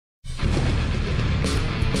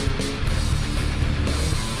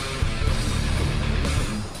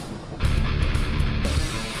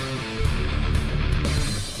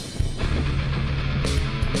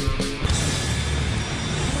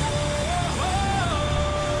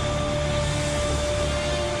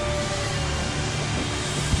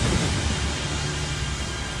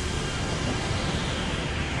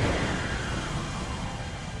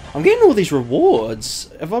I'm getting all these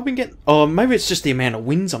rewards. Have I been getting... Oh, maybe it's just the amount of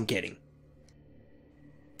wins I'm getting.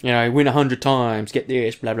 You know, win 100 times, get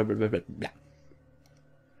this, blah, blah, blah, blah, blah, blah.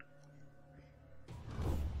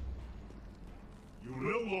 You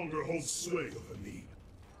no longer hold sway over me.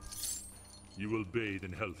 You will bathe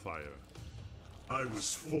in hellfire. I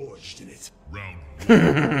was forged in it. Round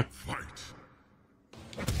 1, fight.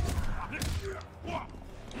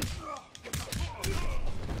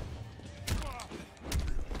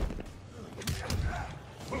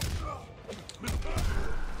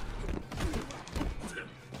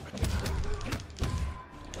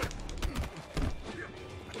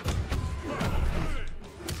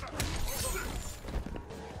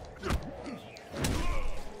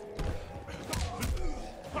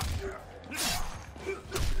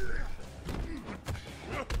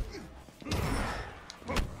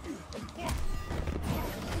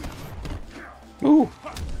 Ooh.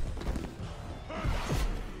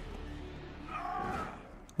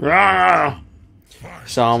 Rawr.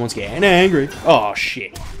 Someone's getting angry. Oh,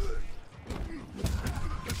 shit.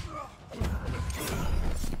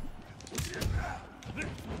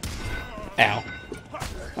 Ow.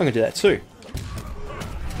 I'm gonna do that too.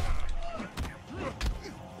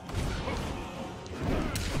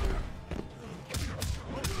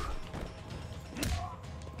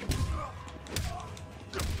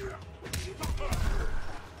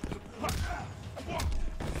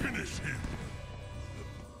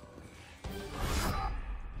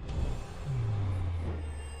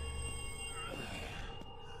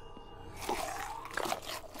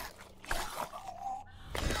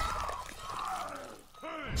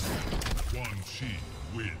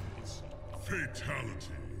 Wins. Fatality.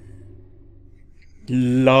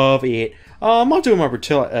 Love it. Oh, I might do my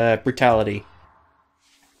brutality.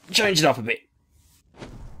 Change it up a bit.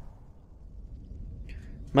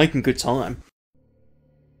 Making good time.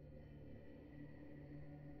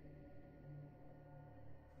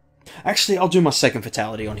 Actually, I'll do my second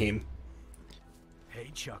fatality on him. Hey,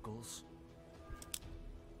 Chuckles.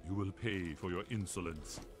 You will pay for your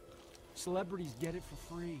insolence. Celebrities get it for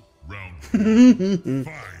free. Round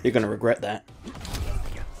 5. You're gonna regret that.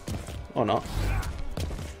 Or not.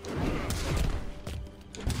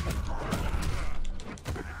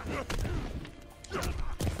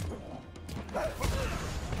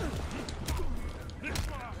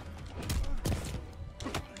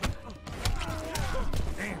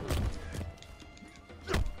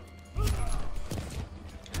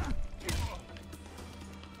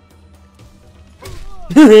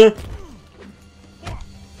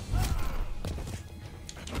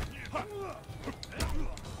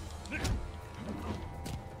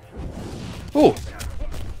 Oh!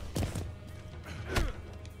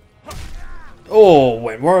 Oh,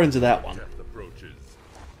 went right into that one. Death approaches.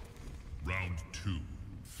 Round 2.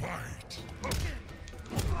 Fight.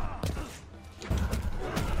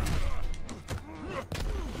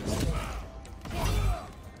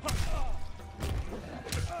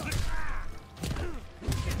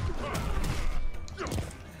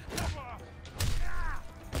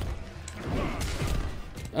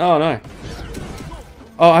 Oh no.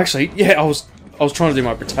 Oh, actually, yeah, I was trying to do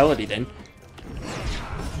my brutality then.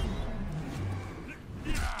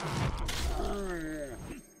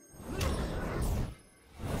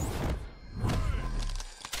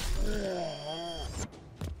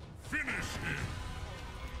 Finish him.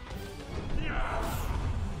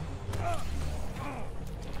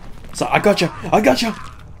 So I gotcha. I gotcha.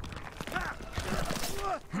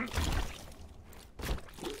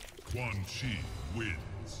 Quan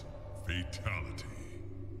wins. Fatality.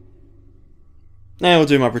 Now we'll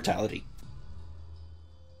do my brutality.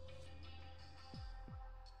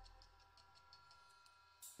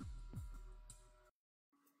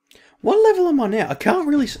 What level am I now? I can't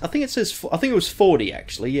really. I think it says. I think it was 40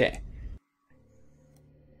 actually. Yeah.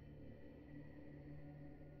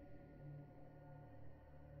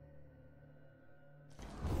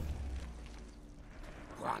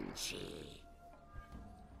 Quan.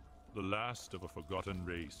 The last of a forgotten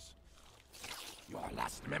race. Your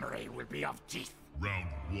last memory will be of teeth. Round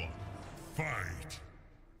 1. Fight.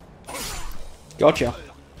 Gotcha.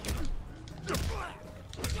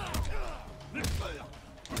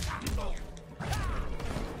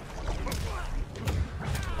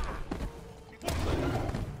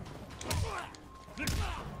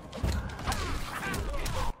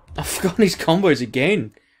 I've forgotten his combos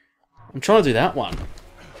again. I'm trying to do that one.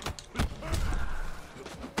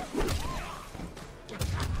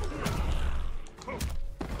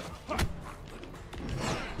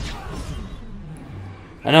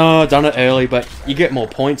 I know I've done it early, but you get more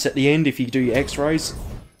points at the end if you do your X-rays.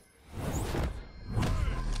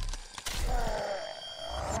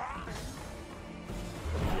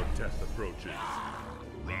 Death approaches.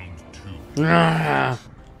 Round 2. Ah.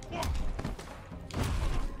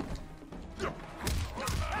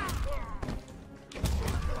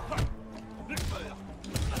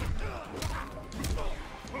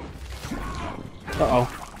 Uh-oh.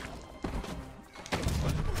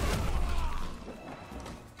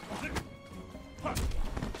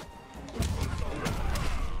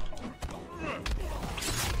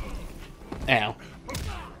 Ow.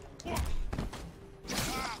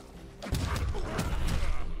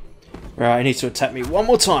 Right, he needs to attack me one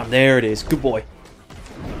more time. There it is. Good boy.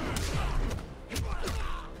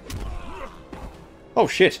 Oh,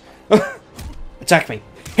 shit. Attack me.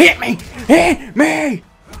 Hit me! Hit me!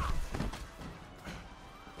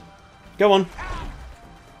 Go on.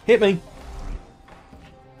 Hit me.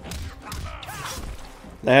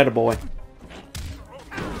 Atta boy.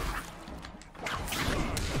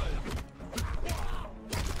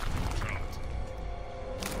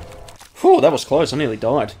 Whew, that was close. I nearly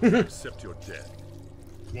died. Accept your death.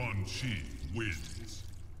 Quan wins.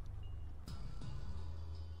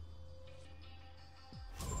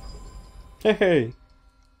 Hey.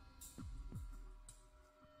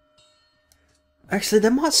 Actually, they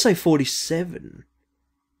might say 47.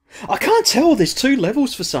 I can't tell. There's 2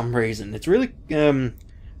 levels for some reason. It's really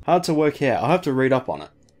hard to work out. I'll have to read up on it.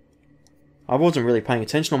 I wasn't really paying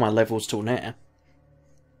attention on my levels till now.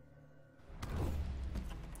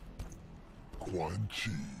 Quan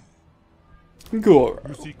Goro.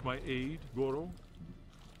 You seek my aid, Goro?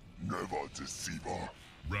 never deceiver.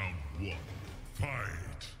 Round 1. Fight.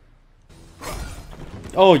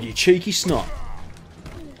 Oh, you cheeky snot.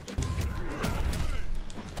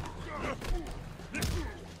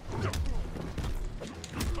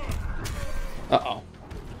 Uh-oh.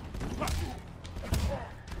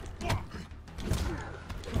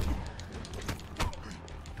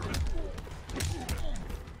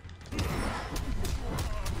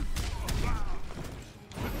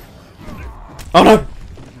 Oh no!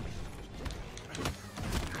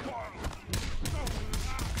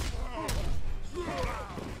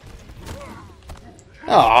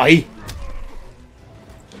 Aye.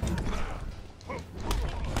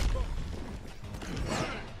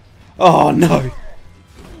 Oh no!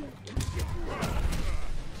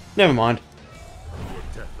 Never mind.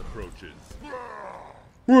 Death approaches.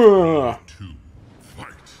 Whoa. 2.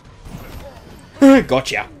 Fight.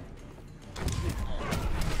 Gotcha.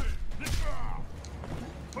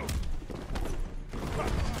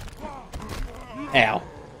 Ow.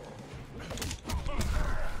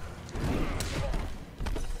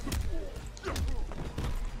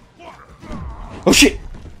 Oh shit!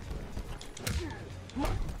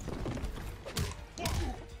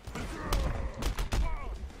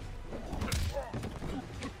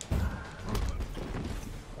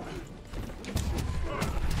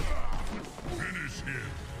 Finish him.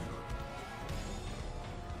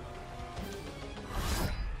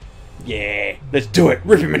 Yeah, let's do it.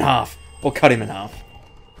 Rip him in half. Or cut him in half.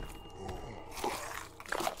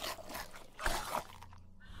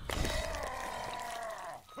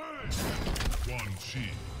 Quan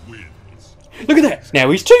wins. Look at that!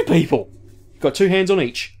 Now he's 2 people! Got 2 hands on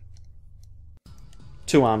each.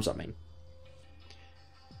 2 arms, I mean.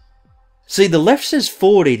 See, the left says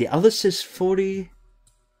 40, the other says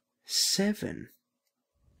 47.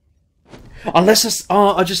 Unless it's...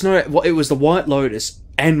 Oh, I just know it was the White Lotus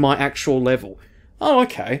and my actual level. Oh,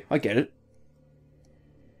 okay. I get it.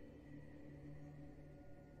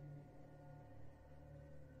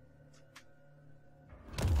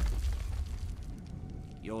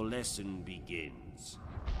 Your lesson begins.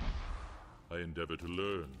 I endeavor to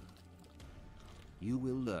learn. You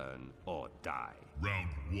will learn or die. Round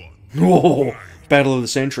 1. Oh, Battle of the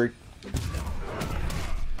Century.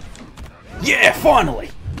 Yeah,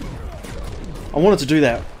 finally! I wanted to do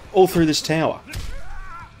that all through this tower.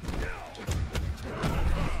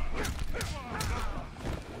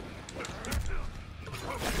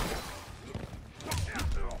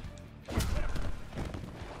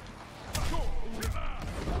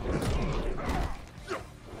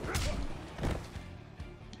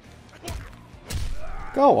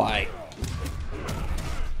 Go away.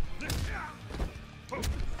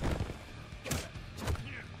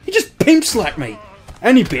 He just pimp slapped me.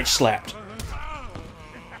 And he bitch slapped.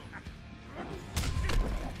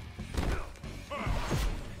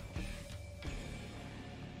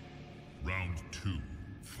 Round 2.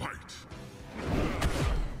 Fight.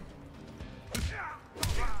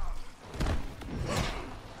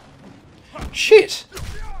 Shit.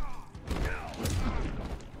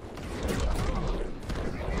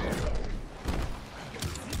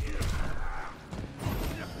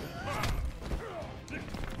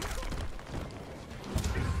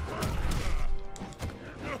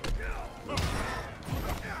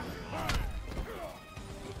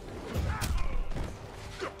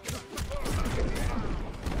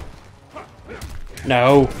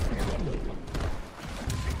 No.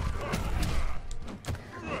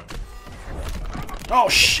 Oh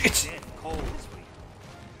shit!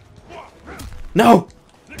 No!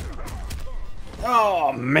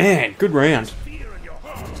 Oh man, good round.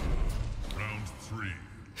 Round 3.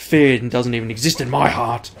 Fear doesn't even exist in my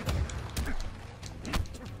heart.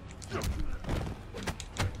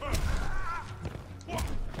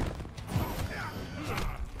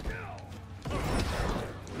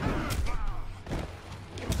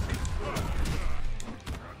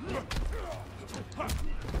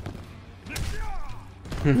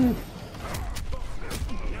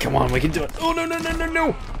 Come on, we can do it. Oh, no, no, no, no,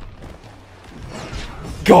 no.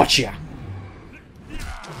 Gotcha.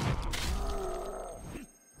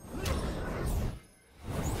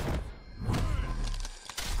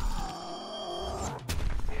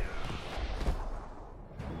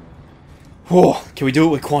 Oh, can we do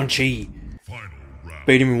it with Quan? Final round.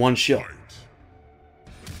 Beat him in one shot.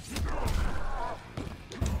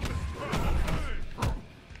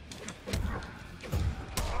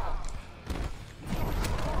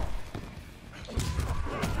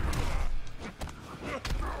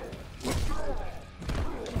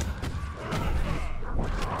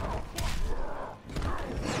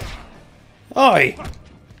 Fight. Oi!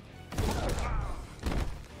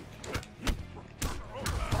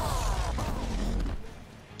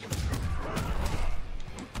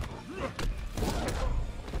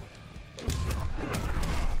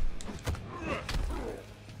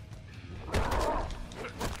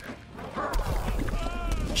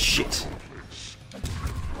 Shit.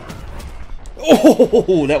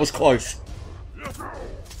 Oh, that was close.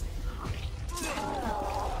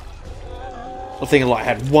 I think I like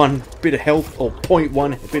had one bit of health, or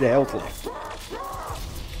 0.1 bit of health left.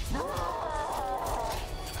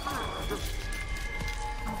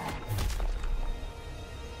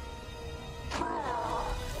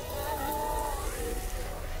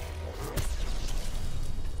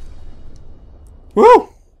 Woo!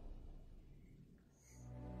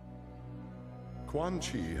 Quan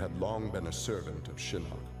Chi had long been a servant of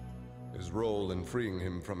Shinnok. His role in freeing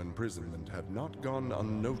him from imprisonment had not gone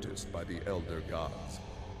unnoticed by the Elder Gods.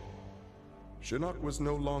 Shinnok was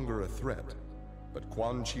no longer a threat, but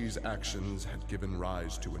Quan Chi's actions had given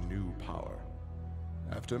rise to a new power.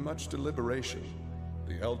 After much deliberation,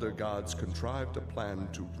 the Elder Gods contrived a plan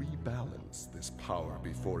to rebalance this power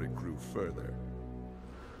before it grew further.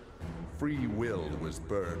 Free will was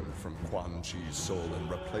burned from Quan Chi's soul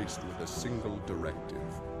and replaced with a single directive.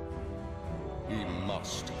 He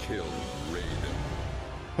must kill Raiden.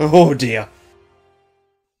 Oh dear.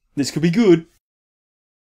 This could be good.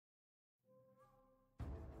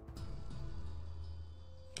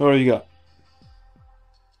 What do you got?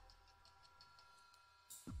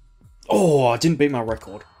 Oh, I didn't beat my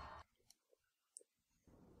record.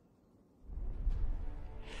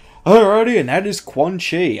 Alrighty, and that is Quan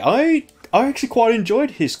Chi. I actually quite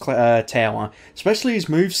enjoyed his tower, especially his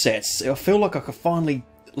movesets. I feel like I could finally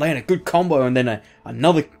land a good combo and then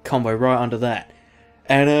another combo right under that.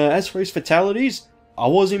 And as for his fatalities, I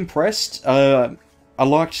was impressed. I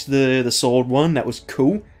liked the sword one, that was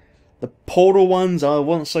cool. The portal ones I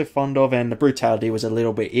wasn't so fond of, and the brutality was a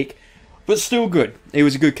little bit ick. But still good. He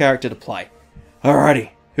was a good character to play.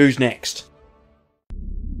 Alrighty, who's next?